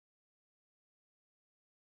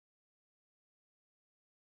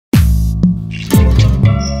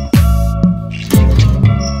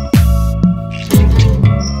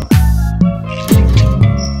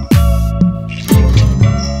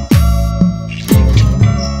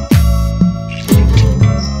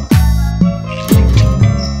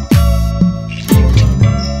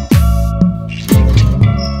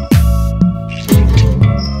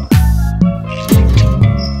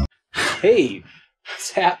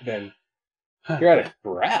happened? You're out of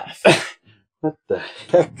breath. What the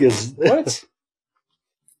heck is this? What?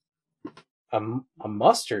 A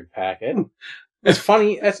mustard packet? It's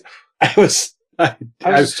funny. I was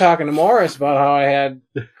just talking to Morris about how I had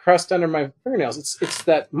crust under my fingernails. It's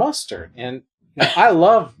that mustard, and I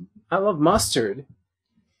love mustard,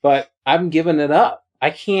 but I'm giving it up. I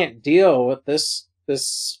can't deal with this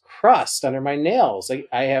crust under my nails.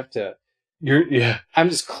 I have to. I'm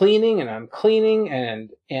just cleaning and I'm cleaning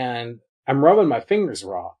and I'm rubbing my fingers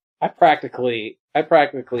raw. I practically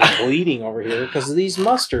bleeding over here because of these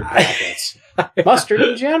mustard packets. Mustard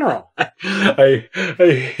in general. I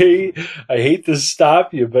hate to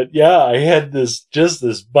stop you, but yeah, I had this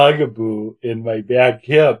bugaboo in my back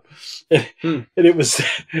hip, and it was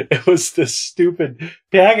this stupid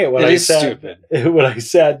packet when I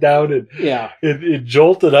sat down, and it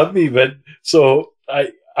jolted up me. But so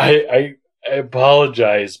I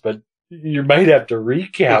apologize, but you might have to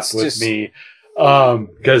recap with me.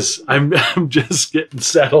 Because I'm just getting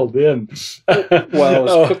settled in. Well, I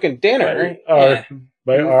was cooking dinner.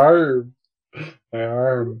 My arm.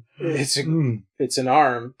 It's an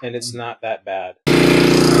arm, and it's not that bad.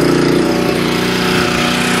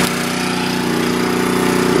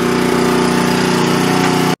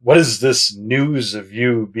 What is this news of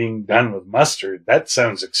you being done with mustard? That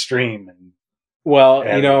sounds extreme. Well,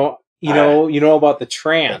 you know about the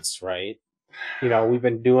trance, right? We've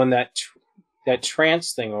been doing that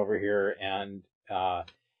trance thing over here, and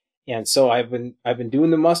so I've been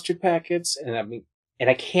doing the mustard packets, and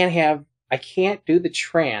I can't do the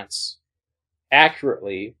trance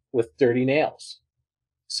accurately with dirty nails.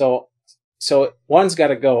 So one's got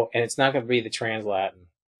to go, and it's not going to be the trans-Latin.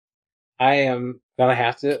 I am gonna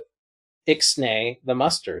have to ixnay the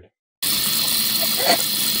mustard.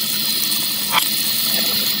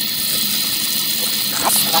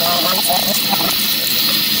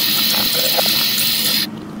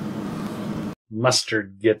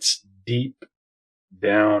 Mustard gets deep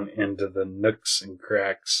down into the nooks and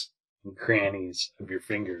cracks and crannies of your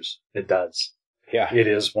fingers. It does. Yeah. It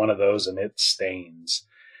is one of those, and it stains.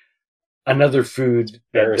 Another food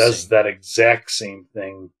that does that exact same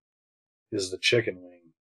thing is the chicken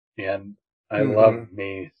wing. And I love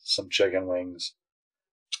me some chicken wings.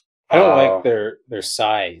 I don't like their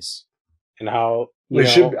size and how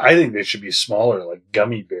I think they should be smaller, like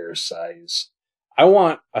gummy bear size. I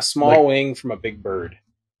want a small wing from a big bird,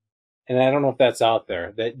 and I don't know if that's out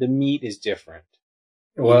there. The meat is different.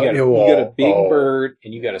 Well, you got a big bird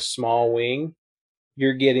and you got a small wing.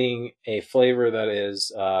 You're getting a flavor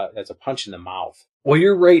that's a punch in the mouth. Well,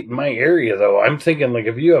 you're right in my area, though. I'm thinking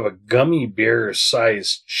if you have a gummy bear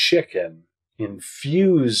sized chicken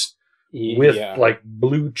infused with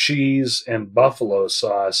blue cheese and buffalo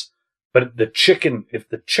sauce. But if the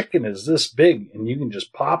chicken is this big and you can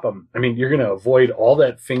just pop them, you're going to avoid all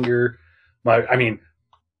that finger.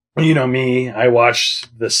 Me, I watch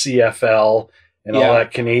the CFL and all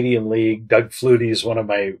that Canadian League. Doug Flutie is one of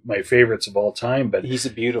my favorites of all time. But he's a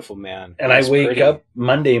beautiful man. And I wake up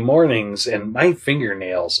Monday mornings and my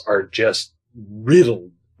fingernails are just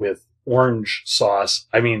riddled with orange sauce.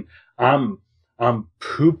 I'm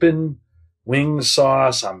pooping wing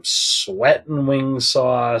sauce. I'm sweating wing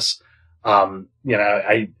sauce. I'm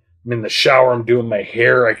in the shower, I'm doing my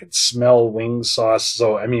hair, I can smell wing sauce.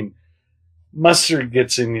 So, mustard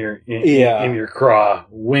gets in your craw,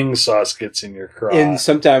 wing sauce gets in your craw. And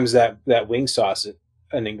sometimes that wing sauce,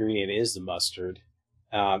 an ingredient is the mustard.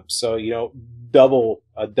 So, a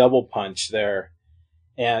double punch there.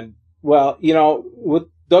 And, with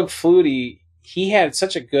Doug Flutie, he had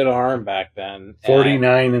such a good arm back then.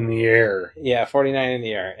 49 in the air. Yeah, 49 in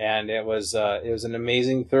the air. And it was an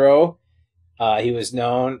amazing throw. He was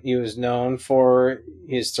known for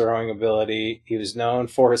his throwing ability. He was known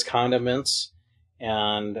for his condiments,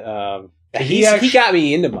 and he got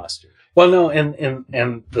me into mustard. Well, no,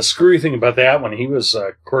 and the screwy thing about that, when he was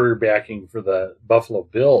quarterbacking for the Buffalo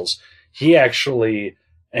Bills, he actually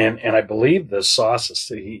and I believe the sauces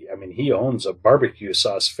that he owns a barbecue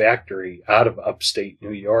sauce factory out of upstate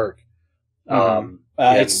New York. To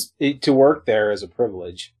work there is a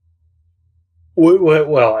privilege.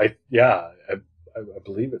 Well, I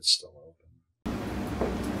believe it's still open.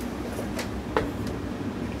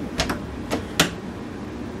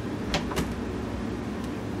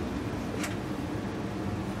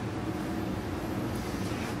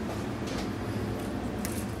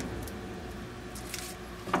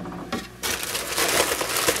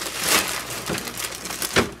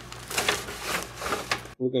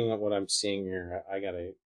 Looking at what I'm seeing here, I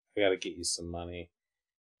gotta get you some money.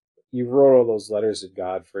 You wrote all those letters to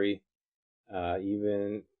Godfrey.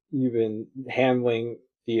 You've been handling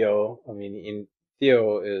Theo. I mean,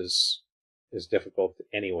 Theo is difficult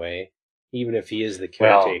anyway, even if he is the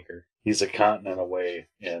caretaker. Well, he's a continent away,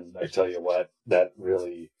 and I tell you what, that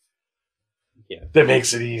really that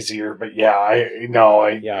makes it easier. But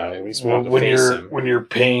when you're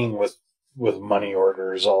paying with money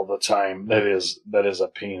orders all the time, that is a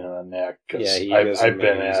pain in the neck. Yeah, I've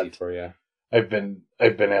been for you. I've been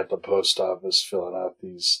at the post office filling out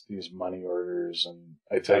these money orders, and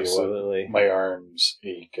I tell you what, my arms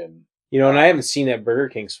ache. And and I haven't seen that Burger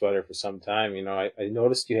King sweater for some time. I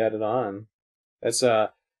noticed you had it on. That's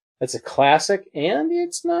a classic, and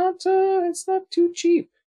it's not too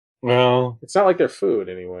cheap. Well, it's not like their food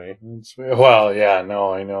anyway. I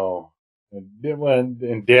know.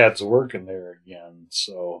 And Dad's working there again,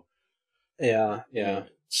 so yeah.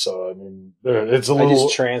 So I mean, it's a little. I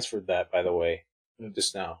just transferred that, by the way,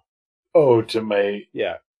 just now. Oh, to my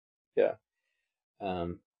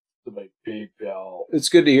to my PayPal. It's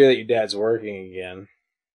good to hear that your dad's working again.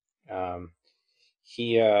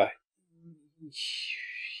 He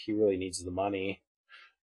really needs the money.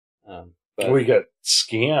 But we got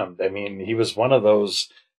scammed. I mean, he was one of those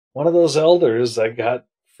elders that got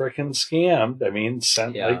frickin' scammed. I mean,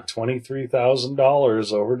 sent like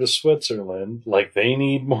 $23,000 over to Switzerland. Like they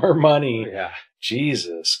need more money. Yeah.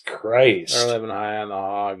 Jesus Christ. They're living high on the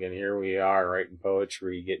hog, and here we are writing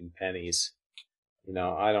poetry, getting pennies.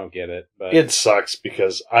 I don't get it, but it sucks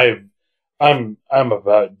because I'm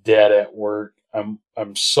about dead at work. I'm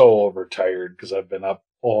so overtired because I've been up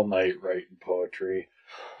all night writing poetry.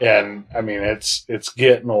 And I mean, it's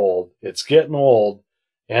getting old. It's getting old,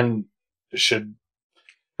 and should.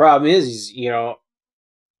 Problem is, you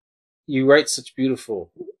write such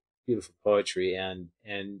beautiful poetry, and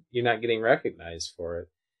you're not getting recognized for it.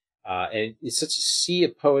 And it's such a sea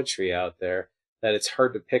of poetry out there that it's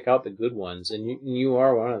hard to pick out the good ones, and you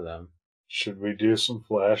are one of them. Should we do some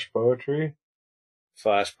flash poetry?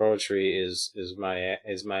 Flash poetry is my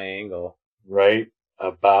angle. Right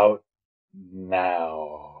about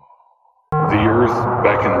now. The earth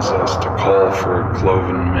beckons us to call for a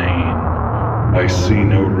cloven mane. I see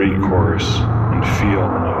no recourse and feel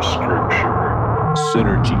no scripture.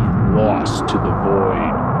 Synergy lost to the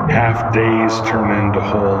void. Half days turn into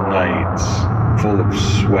whole nights, full of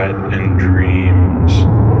sweat and dreams.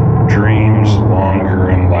 Dreams longer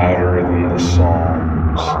and louder than the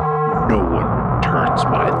songs. No one returns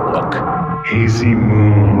my look. Hazy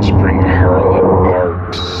moons bring harlot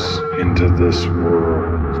barks into this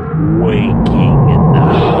world. Waking in the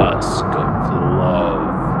husk of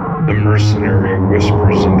love. The mercenary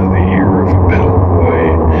whispers into the ear of a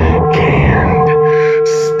bellboy. Canned,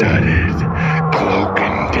 studded, cloak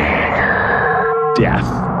and dagger.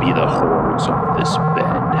 Death be the horrors of this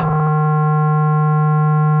bed.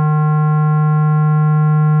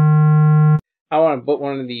 I want to put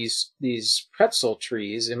one of these pretzel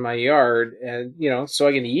trees in my yard, and so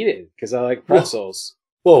I can eat it because I like pretzels.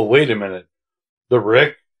 Whoa, wait a minute. The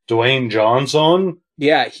Rick Dwayne Johnzone?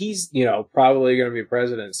 Yeah, he's probably going to be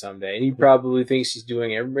president someday, and he probably thinks he's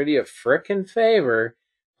doing everybody a frickin' favor,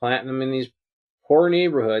 planting them in these poor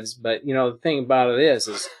neighborhoods. But the thing about it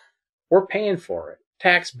is we're paying for it,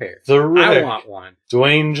 taxpayers. The Rick I want one.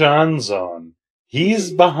 Dwayne Johnzone.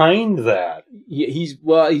 He's behind that. Yeah, he's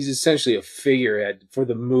essentially a figurehead for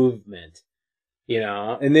the movement,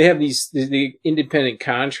 and they have the independent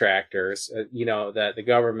contractors, that the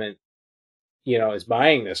government, is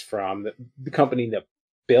buying this from, the company that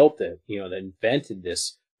built it, that invented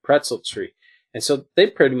this pretzel tree. And so they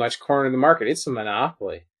pretty much cornered the market. It's a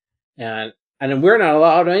monopoly. And we're not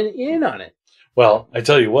allowed in on it. Well, I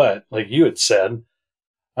tell you what, like you had said,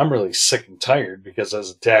 I'm really sick and tired because as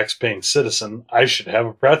a tax-paying citizen, I should have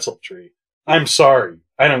a pretzel tree. I'm sorry.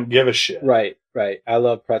 I don't give a shit. Right. I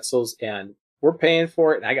love pretzels, and we're paying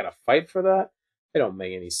for it, and I got to fight for that? It don't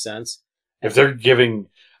make any sense. If they're giving,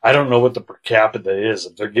 I don't know what the per capita is.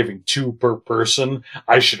 If they're giving 2 per person,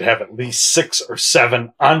 I should have at least 6 or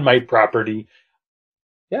 7 on my property.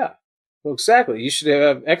 Yeah. Well, exactly. You should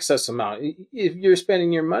have excess amount if you're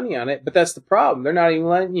spending your money on it. But that's the problem. They're not even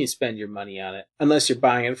letting you spend your money on it unless you're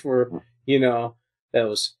buying it for,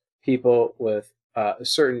 those people with a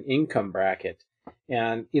certain income bracket.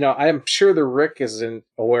 And, I'm sure the Rick isn't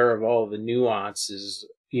aware of all the nuances,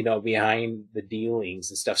 behind the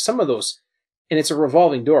dealings and stuff. Some of those, and it's a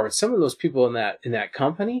revolving door. Some of those people in that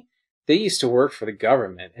company, they used to work for the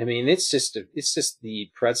government. I mean, it's just the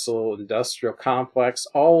pretzel industrial complex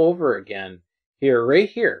all over again right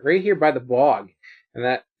here by the bog. And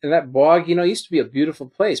that bog, used to be a beautiful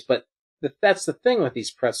place, but that's the thing with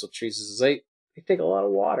these pretzel trees is they take a lot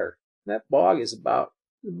of water. And that bog is about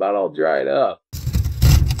all dried up.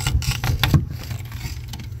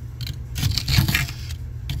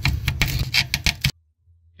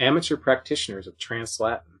 amateur practitioners of Trance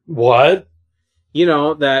Latin. What? You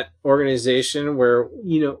know, that organization where,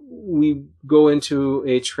 you know, we go into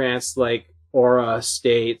a trance-like aura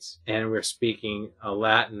state and we're speaking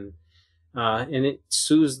Latin, and it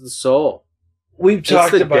soothes the soul. We've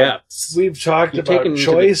talked about depths. We've talked You're about taken into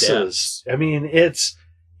the choices. I mean, it's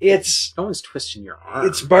no one's twisting your arm.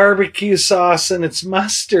 it's barbecue sauce and it's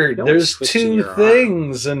mustard. No one's There's twisting two your arm.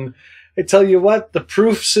 things, and I tell you what, the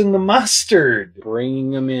proof's in the mustard.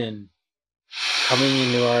 Bringing them in, coming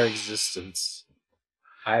into our existence.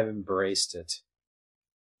 I've embraced it.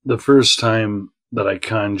 The first time that I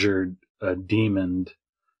conjured a demon,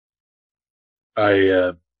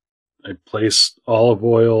 I placed olive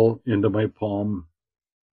oil into my palm.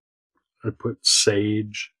 I put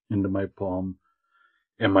sage into my palm.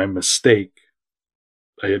 And my mistake,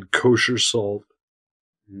 I had kosher salt,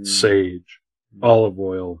 sage, olive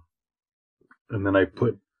oil, and then I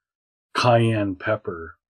put cayenne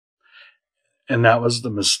pepper. And that was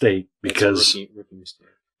the mistake, because rookie mistake.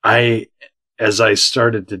 as I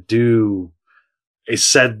started to do, I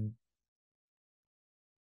said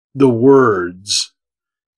the words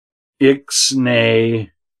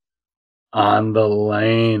ixnay on the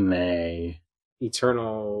lane.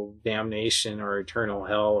 Eternal damnation or eternal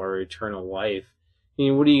hell or eternal life. I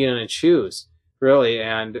mean, what are you going to choose, really?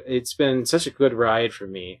 And it's been such a good ride for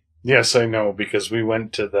me. Yes, I know, because we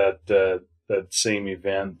went to that same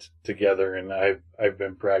event together, and I've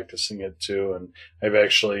been practicing it too, and I've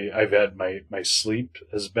had my sleep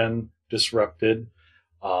has been disrupted.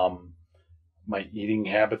 My eating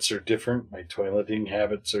habits are different. My toileting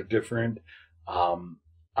habits are different.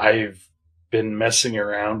 I've been messing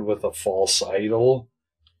around with a false idol,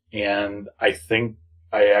 and I think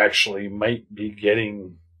I actually might be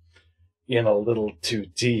getting in a little too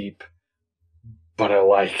deep, but I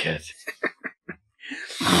like it.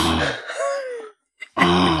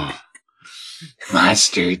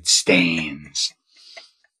 Mustard stains.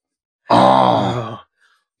 You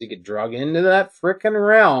get drug into that frickin'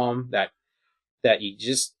 realm that you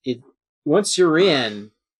just once you're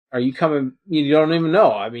in. Are you coming? You don't even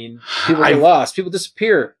know. I mean, people get lost. People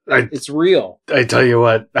disappear. It's real. I tell you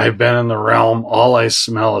what, I've been in the realm. All I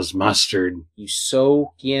smell is mustard. You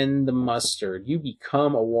soak in the mustard. You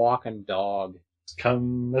become a walking dog.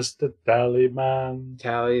 Come, Mr. Tallyman.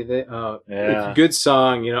 Yeah. It's a good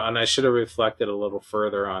song, you know, and I should have reflected a little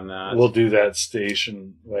further on that. We'll do that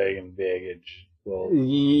station wagon baggage. We'll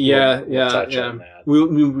touch on that.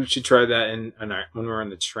 We should try that when we're in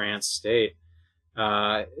the trance state.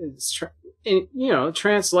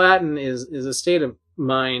 Trance Latin is a state of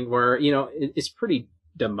mind where, you know, it's pretty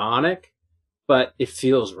demonic, but it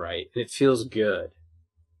feels right and it feels good.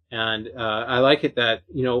 And I like it that,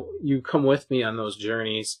 you know, you come with me on those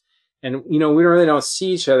journeys, and, you know, we don't see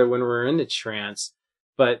each other when we're in the trance,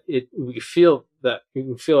 but we feel that you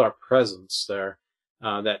can feel our presence there.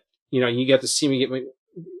 That, you know, you get to see me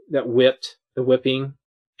get the whipping,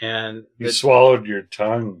 and you swallowed your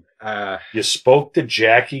tongue. You spoke to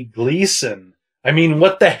Jackie Gleason. I mean,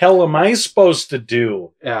 what the hell am I supposed to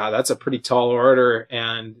do? Yeah, that's a pretty tall order,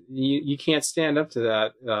 and you can't stand up to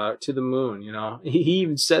that, to the moon, you know. He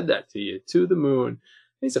even said that to you, to the moon.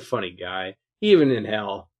 He's a funny guy, even in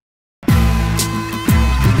hell.